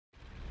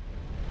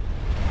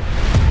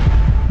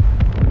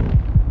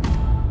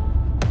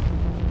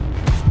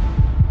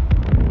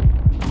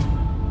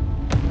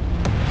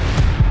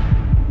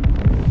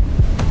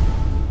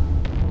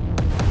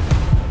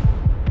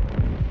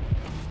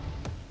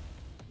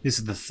This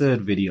is the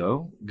third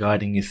video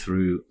guiding you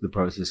through the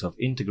process of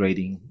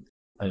integrating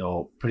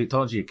your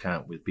Predictology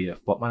account with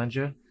BF Bot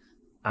Manager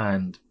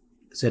and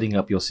setting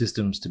up your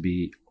systems to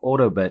be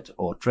auto bet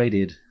or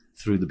traded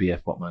through the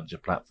BF Bot Manager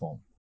platform.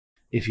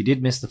 If you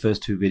did miss the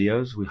first two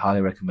videos, we highly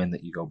recommend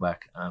that you go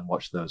back and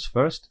watch those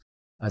first,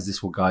 as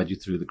this will guide you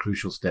through the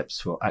crucial steps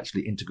for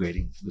actually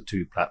integrating the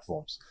two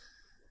platforms.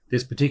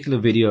 This particular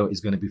video is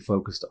going to be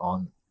focused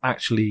on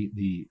actually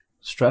the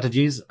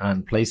strategies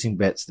and placing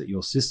bets that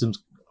your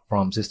systems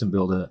from System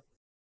Builder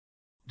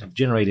have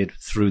generated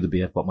through the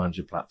BF Bot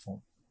Manager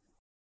platform.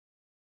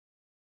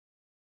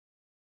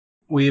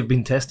 We have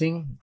been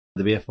testing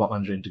the BF Bot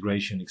Manager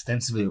integration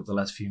extensively over the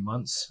last few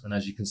months, and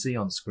as you can see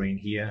on screen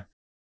here,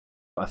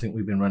 I think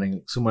we've been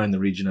running somewhere in the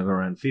region of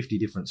around 50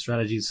 different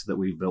strategies that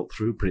we've built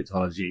through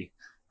Predictology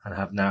and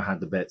have now had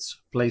the bets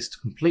placed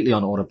completely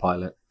on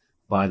autopilot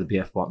by the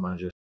BF Bot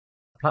Manager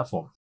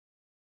platform.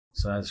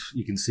 So as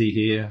you can see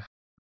here,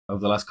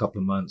 over the last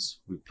couple of months,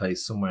 we've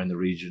placed somewhere in the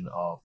region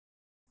of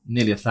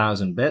nearly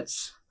 1,000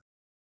 bets,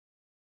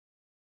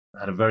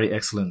 had a very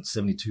excellent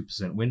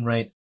 72% win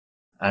rate,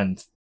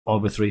 and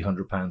over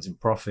 £300 in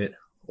profit,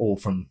 all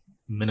from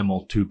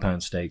minimal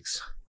 £2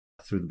 stakes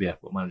through the BF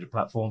Bot Manager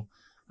platform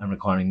and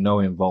requiring no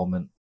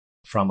involvement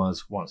from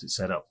us once it's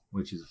set up,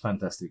 which is a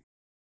fantastic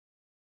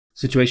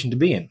situation to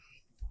be in.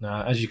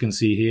 Now, as you can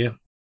see here,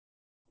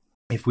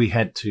 if we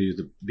head to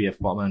the BF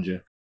Bot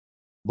Manager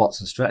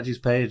Bots and Strategies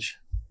page,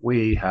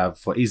 we have,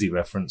 for easy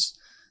reference,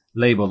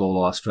 labeled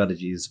all our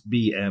strategies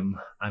BM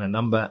and a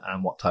number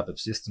and what type of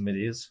system it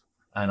is.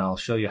 And I'll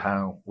show you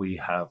how we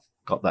have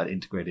got that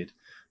integrated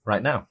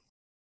right now.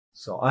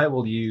 So I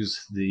will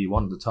use the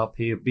one at the top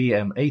here,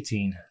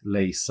 BM18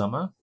 Lay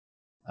Summer,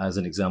 as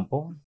an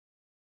example.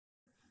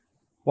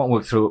 Won't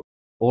work through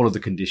all of the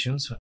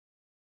conditions. I'm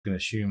going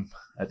to assume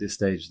at this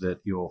stage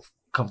that you're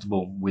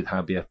comfortable with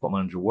how BF Bot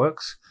Manager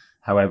works.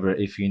 However,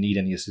 if you need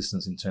any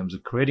assistance in terms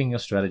of creating your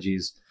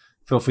strategies,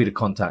 feel free to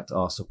contact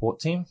our support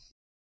team.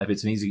 If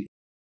it's an easy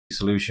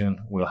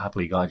solution, we'll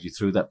happily guide you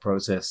through that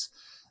process.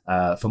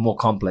 For more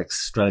complex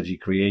strategy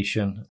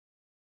creation,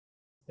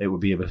 it would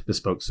be a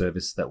bespoke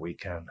service that we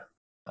can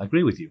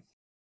agree with you.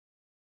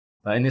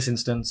 In this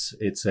instance,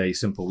 it's a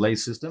simple lay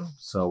system.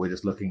 So we're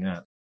just looking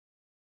at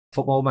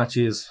football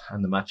matches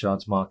and the match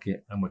odds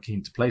market, and we're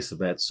keen to place the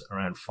bets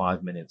around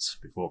 5 minutes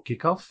before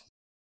kickoff.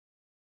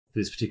 For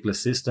this particular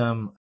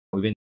system,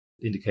 we've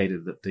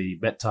indicated that the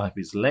bet type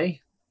is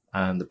lay,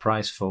 and the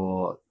price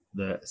for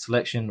the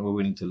selection we're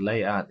willing to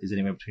lay at is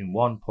anywhere between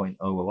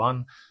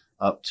 1.001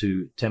 up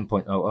to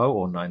 10.00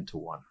 or 9 to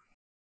 1.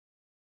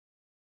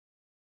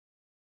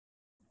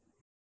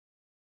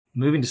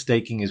 Moving to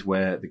staking is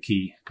where the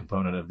key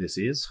component of this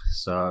is.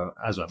 So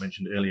as I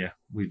mentioned earlier,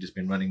 we've just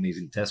been running these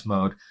in test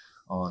mode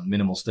on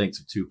minimal stakes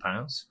of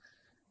 £2.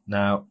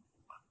 Now,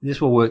 this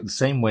will work the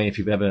same way if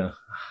you've ever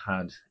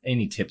had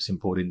any tips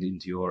imported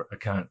into your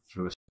account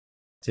through a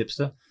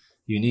tipster.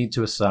 You need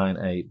to assign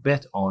a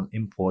bet on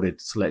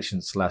imported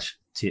selection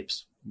 /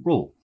 tips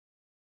rule.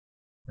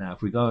 Now,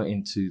 if we go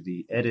into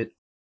the edit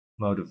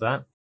mode of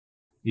that,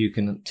 you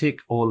can tick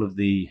all of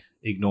the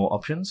ignore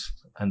options.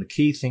 And the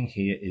key thing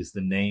here is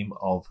the name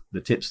of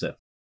the tipster.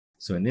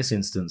 So in this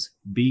instance,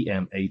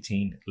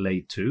 BM18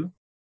 Lay 2.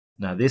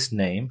 Now this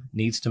name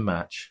needs to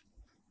match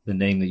the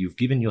name that you've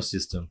given your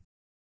system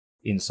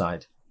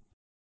inside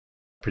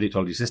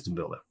Predictology System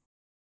Builder.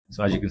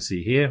 So as you can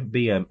see here,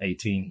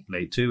 BM18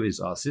 Lay 2 is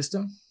our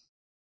system,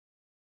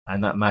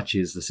 and that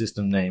matches the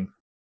system name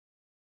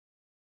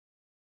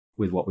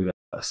with what we've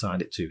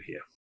assigned it to here.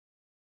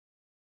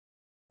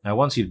 Now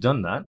once you've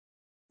done that,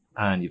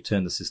 and you've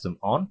turned the system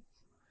on,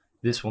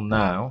 this will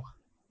now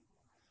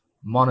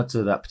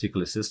monitor that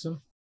particular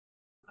system,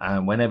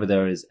 and whenever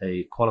there is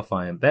a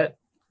qualifying bet,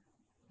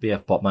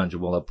 BF Bot Manager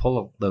will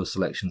pull those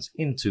selections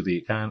into the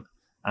account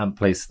and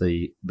place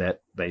the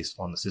bet based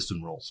on the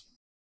system rules.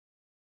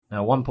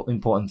 Now, one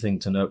important thing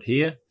to note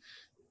here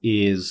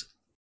is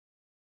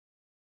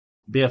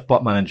BF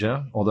Bot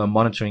Manager, although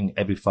monitoring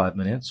every 5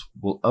 minutes,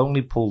 will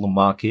only pull the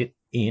market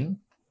in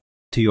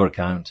to your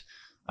account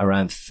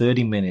around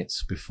 30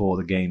 minutes before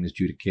the game is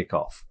due to kick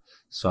off.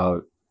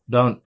 So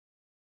don't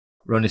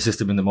run your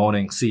system in the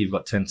morning, see you've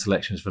got 10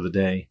 selections for the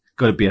day,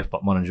 go to BF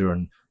Bot Manager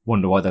and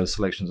wonder why those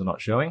selections are not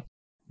showing.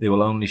 They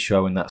will only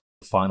show in that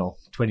final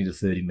 20 to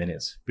 30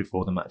 minutes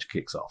before the match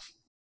kicks off.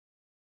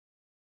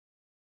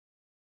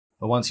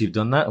 But once you've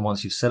done that, and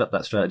once you've set up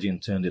that strategy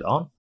and turned it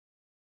on,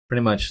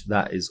 pretty much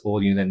that is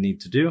all you then need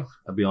to do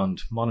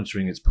beyond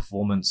monitoring its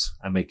performance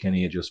and make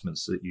any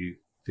adjustments that you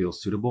feel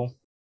suitable.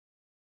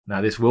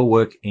 Now, this will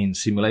work in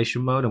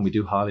simulation mode, and we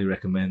do highly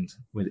recommend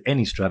with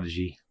any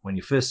strategy, when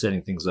you're first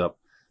setting things up,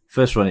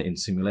 first run it in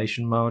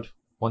simulation mode.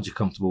 Once you're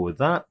comfortable with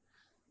that,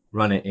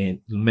 run it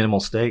in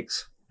minimal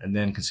stakes, and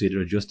then consider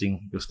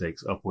adjusting your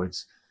stakes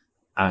upwards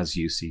as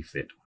you see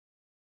fit.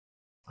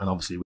 And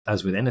obviously,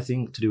 as with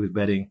anything to do with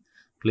betting,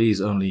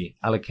 please only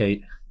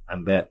allocate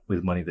and bet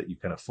with money that you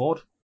can afford.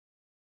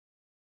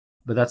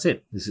 But that's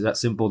it. This is that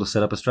simple to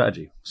set up a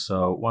strategy.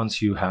 So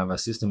once you have a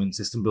system in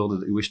System Builder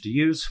that you wish to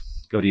use,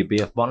 go to your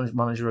BF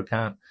Manager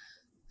account,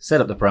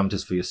 set up the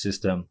parameters for your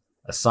system,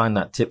 assign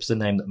that tipster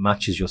name that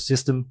matches your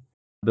System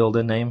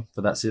Builder name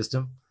for that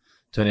system,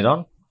 turn it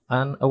on,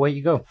 and away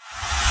you go.